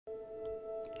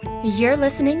You're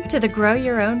listening to the Grow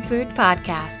Your Own Food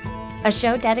podcast, a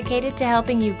show dedicated to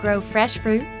helping you grow fresh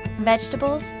fruit,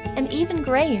 vegetables, and even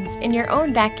grains in your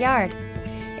own backyard.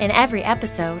 In every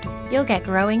episode, you'll get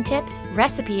growing tips,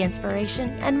 recipe inspiration,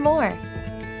 and more.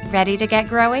 Ready to get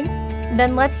growing?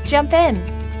 Then let's jump in.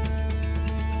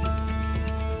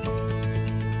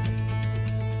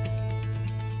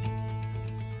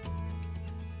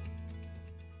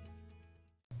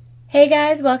 Hey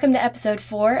guys, welcome to episode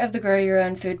 4 of the Grow Your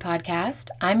Own Food podcast.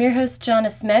 I'm your host,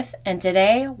 Jonna Smith, and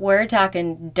today we're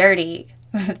talking dirty.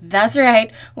 That's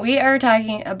right, we are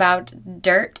talking about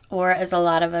dirt, or as a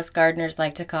lot of us gardeners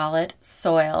like to call it,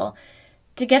 soil.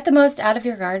 To get the most out of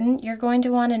your garden, you're going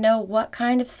to want to know what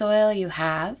kind of soil you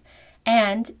have,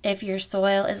 and if your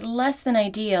soil is less than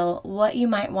ideal, what you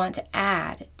might want to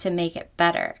add to make it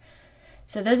better.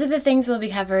 So those are the things we'll be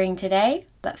covering today,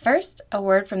 but first, a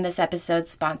word from this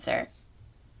episode's sponsor.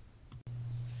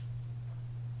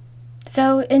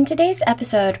 So in today's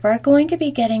episode, we're going to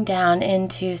be getting down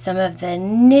into some of the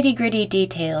nitty-gritty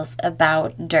details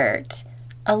about dirt.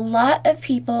 A lot of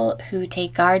people who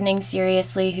take gardening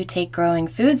seriously, who take growing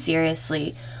food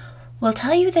seriously, will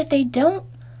tell you that they don't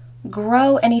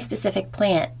grow any specific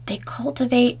plant. They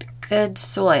cultivate good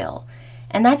soil.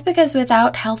 And that's because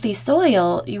without healthy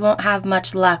soil, you won't have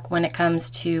much luck when it comes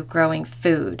to growing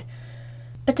food.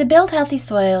 But to build healthy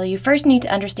soil, you first need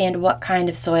to understand what kind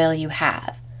of soil you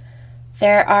have.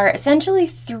 There are essentially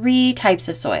 3 types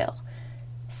of soil.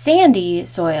 Sandy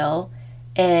soil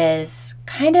is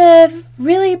kind of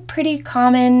really pretty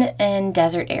common in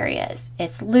desert areas.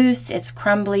 It's loose, it's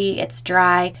crumbly, it's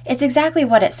dry. It's exactly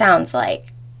what it sounds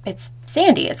like. It's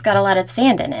sandy, it's got a lot of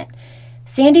sand in it.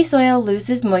 Sandy soil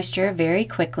loses moisture very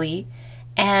quickly,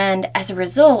 and as a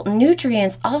result,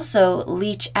 nutrients also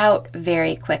leach out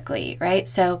very quickly, right?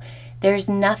 So there's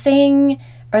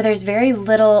very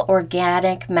little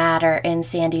organic matter in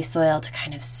sandy soil to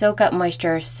kind of soak up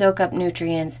moisture, soak up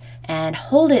nutrients, and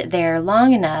hold it there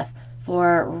long enough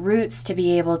for roots to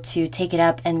be able to take it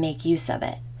up and make use of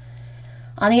it.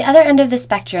 On the other end of the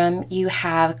spectrum, you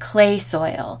have clay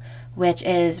soil, which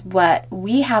is what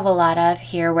we have a lot of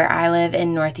here where I live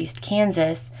in northeast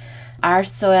Kansas. Our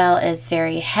soil is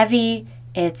very heavy,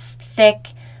 it's thick.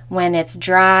 When it's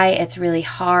dry, it's really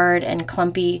hard and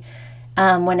clumpy.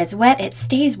 When it's wet, it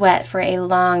stays wet for a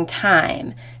long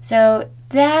time. So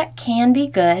that can be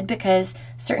good because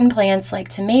certain plants like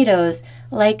tomatoes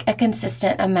like a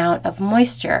consistent amount of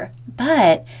moisture.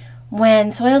 But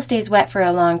when soil stays wet for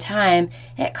a long time,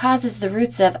 it causes the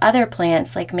roots of other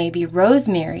plants, like maybe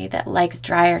rosemary that likes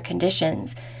drier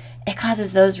conditions, it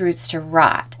causes those roots to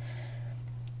rot.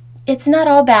 It's not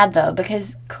all bad though,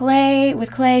 because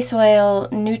with clay soil,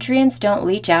 nutrients don't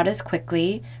leach out as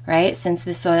quickly, right? Since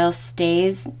the soil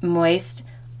stays moist,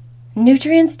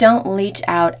 nutrients don't leach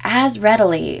out as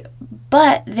readily,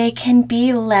 but they can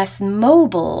be less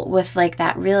mobile with like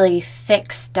that really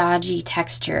thick, stodgy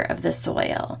texture of the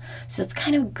soil. So it's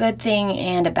kind of a good thing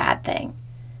and a bad thing.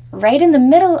 Right in the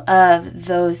middle of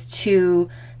those two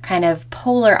kind of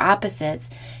polar opposites,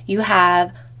 you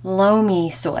have loamy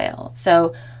soil.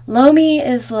 So loamy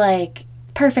is like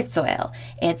perfect soil.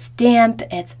 It's damp,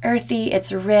 it's earthy,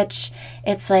 it's rich,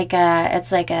 it's like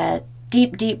a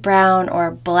deep brown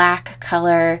or black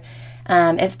color.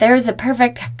 If there's a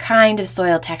perfect kind of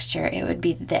soil texture, it would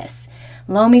be this.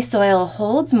 Loamy soil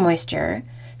holds moisture,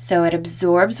 so it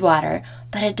absorbs water,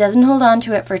 but it doesn't hold on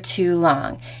to it for too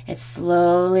long. It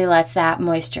slowly lets that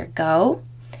moisture go,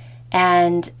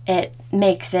 and it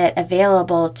makes it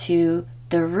available to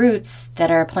the roots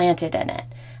that are planted in it.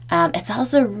 It's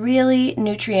also really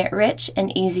nutrient rich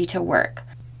and easy to work.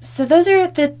 So those are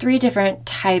the 3 different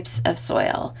types of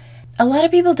soil. A lot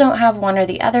of people don't have one or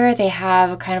the other. They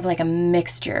have kind of like a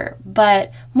mixture,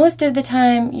 but most of the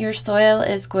time your soil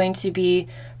is going to be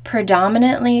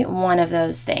predominantly one of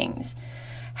those things.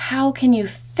 How can you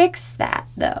fix that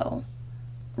though?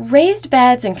 Raised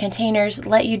beds and containers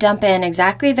let you dump in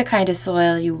exactly the kind of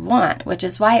soil you want, which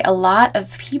is why a lot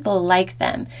of people like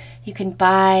them. You can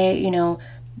buy,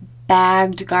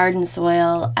 bagged garden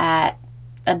soil at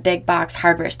a big box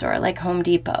hardware store like Home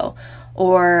Depot,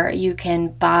 or you can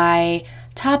buy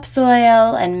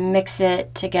topsoil and mix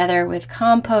it together with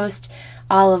compost,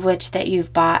 all of which that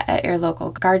you've bought at your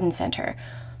local garden center.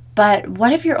 But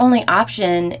what if your only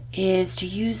option is to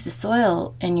use the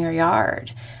soil in your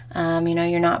yard?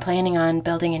 You're not planning on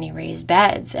building any raised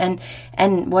beds. And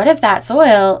what if that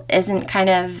soil isn't kind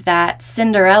of that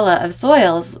Cinderella of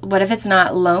soils? What if it's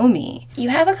not loamy? You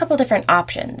have a couple different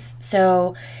options.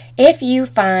 So if you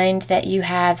find that you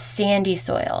have sandy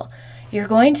soil, you're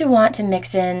going to want to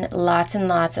mix in lots and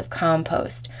lots of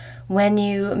compost. When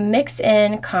you mix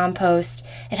in compost,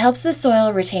 it helps the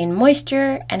soil retain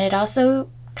moisture, and it also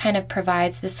kind of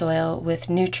provides the soil with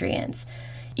nutrients.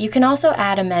 You can also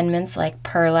add amendments like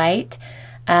perlite.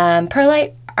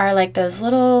 Perlite are like those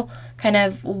little kind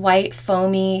of white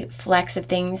foamy flecks of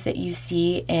things that you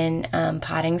see in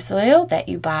potting soil that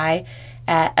you buy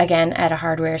at a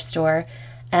hardware store.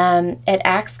 It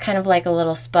acts kind of like a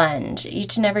little sponge.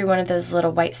 Each and every one of those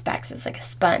little white specks is like a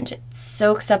sponge. It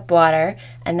soaks up water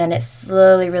and then it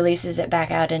slowly releases it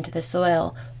back out into the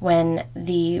soil when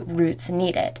the roots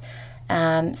need it.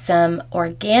 Some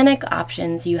organic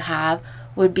options you have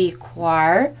would be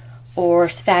coir or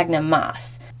sphagnum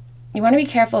moss. You want to be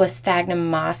careful with sphagnum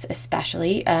moss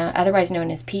especially, otherwise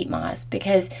known as peat moss,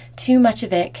 because too much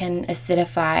of it can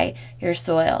acidify your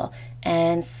soil.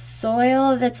 And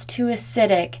soil that's too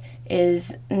acidic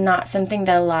is not something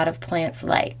that a lot of plants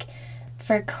like.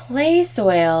 For clay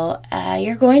soil,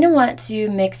 you're going to want to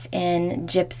mix in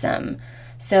gypsum.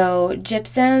 So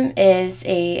gypsum is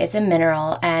a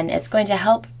mineral, and it's going to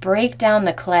help break down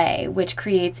the clay, which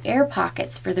creates air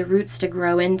pockets for the roots to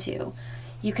grow into.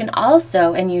 You can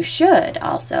also, and you should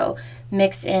also,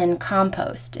 mix in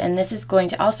compost, and this is going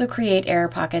to also create air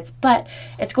pockets, but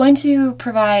it's going to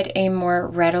provide a more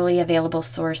readily available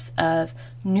source of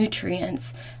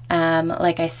nutrients.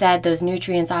 Like I said, those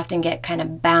nutrients often get kind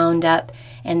of bound up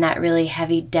in that really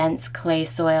heavy, dense clay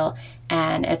soil,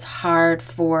 and it's hard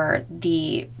for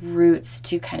the roots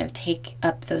to kind of take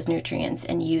up those nutrients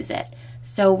and use it.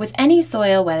 So with any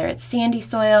soil, whether it's sandy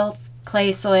soil,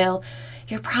 clay soil,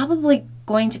 you're probably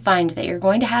going to find that you're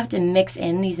going to have to mix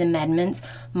in these amendments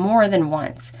more than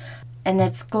once. And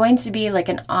that's going to be like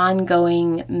an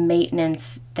ongoing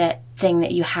maintenance thing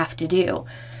that you have to do.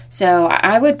 So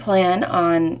I would plan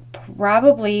on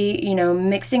probably,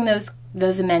 mixing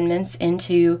those amendments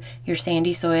into your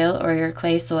sandy soil or your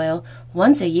clay soil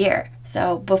once a year.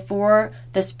 So before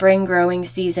the spring growing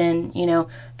season,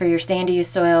 for your sandy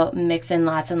soil, mix in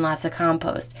lots and lots of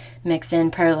compost, mix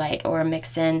in perlite or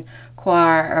mix in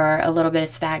coir or a little bit of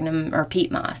sphagnum or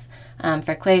peat moss.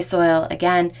 For clay soil,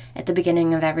 again, at the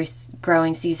beginning of every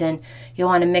growing season, you'll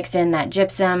want to mix in that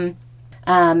gypsum,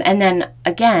 and then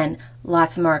again,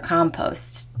 lots more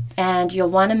compost. And you'll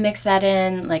want to mix that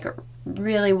in like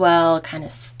really well, kind of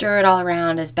stir it all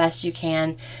around as best you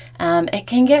can. It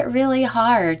can get really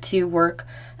hard to work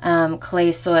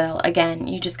clay soil. Again,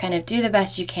 you just kind of do the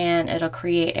best you can. It'll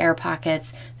create air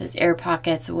pockets. Those air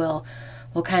pockets will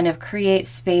kind of create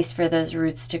space for those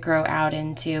roots to grow out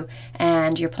into,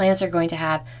 and your plants are going to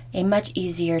have a much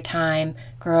easier time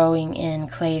growing in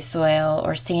clay soil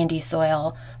or sandy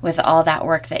soil with all that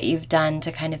work that you've done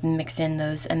to kind of mix in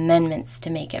those amendments to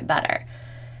make it better.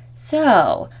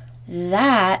 So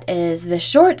that is the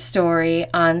short story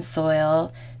on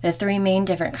soil, the 3 main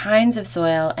different kinds of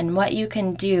soil, and what you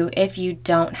can do if you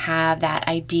don't have that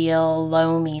ideal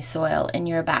loamy soil in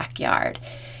your backyard.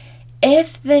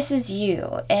 If this is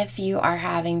you, if you are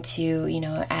having to,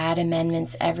 add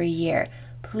amendments every year,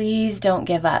 please don't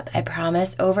give up. I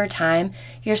promise over time,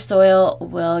 your soil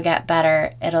will get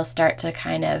better. It'll start to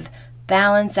kind of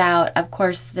balance out. Of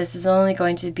course, this is only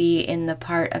going to be in the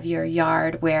part of your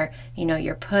yard where,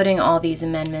 you're putting all these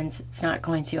amendments. It's not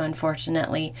going to,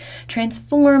 unfortunately,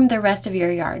 transform the rest of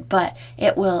your yard, but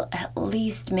it will at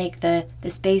least make the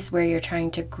space where you're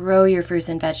trying to grow your fruits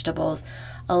and vegetables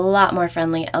a lot more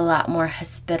friendly, a lot more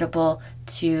hospitable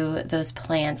to those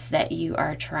plants that you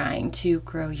are trying to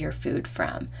grow your food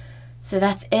from. So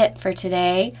that's it for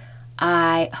today.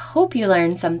 I hope you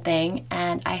learned something,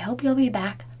 and I hope you'll be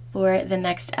back for the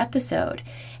next episode.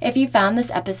 If you found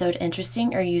this episode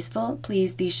interesting or useful,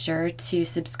 please be sure to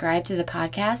subscribe to the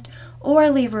podcast or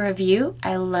leave a review.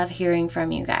 I love hearing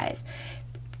from you guys.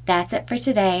 That's it for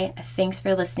today. Thanks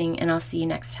for listening, and I'll see you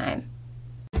next time.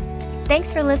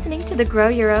 Thanks for listening to the Grow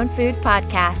Your Own Food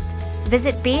podcast.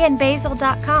 Visit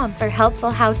beeandbasil.com for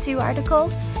helpful how-to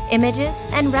articles, images,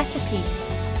 and recipes.